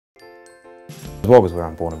Wagga's where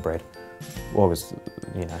I'm born and bred. Wagga's,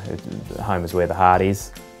 you know, home is where the heart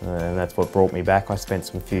is, and that's what brought me back. I spent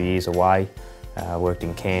some few years away, worked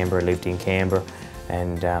in Canberra, lived in Canberra,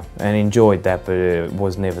 and enjoyed that, but it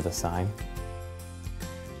was never the same.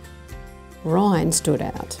 Ryan stood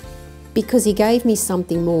out because he gave me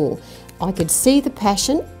something more. I could see the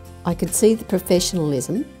passion, I could see the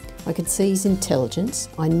professionalism, I could see his intelligence.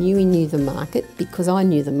 I knew he knew the market because I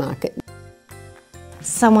knew the market.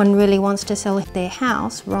 Someone really wants to sell their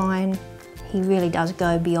house, Ryan, he really does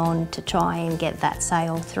go beyond to try and get that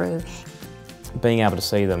sale through. Being able to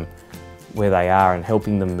see them where they are and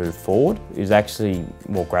helping them move forward is actually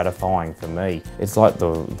more gratifying for me. It's like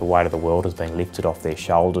the weight of the world has been lifted off their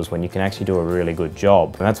shoulders when you can actually do a really good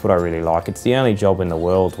job. And that's what I really like. It's the only job in the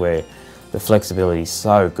world where the flexibility is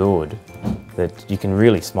so good that you can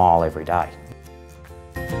really smile every day.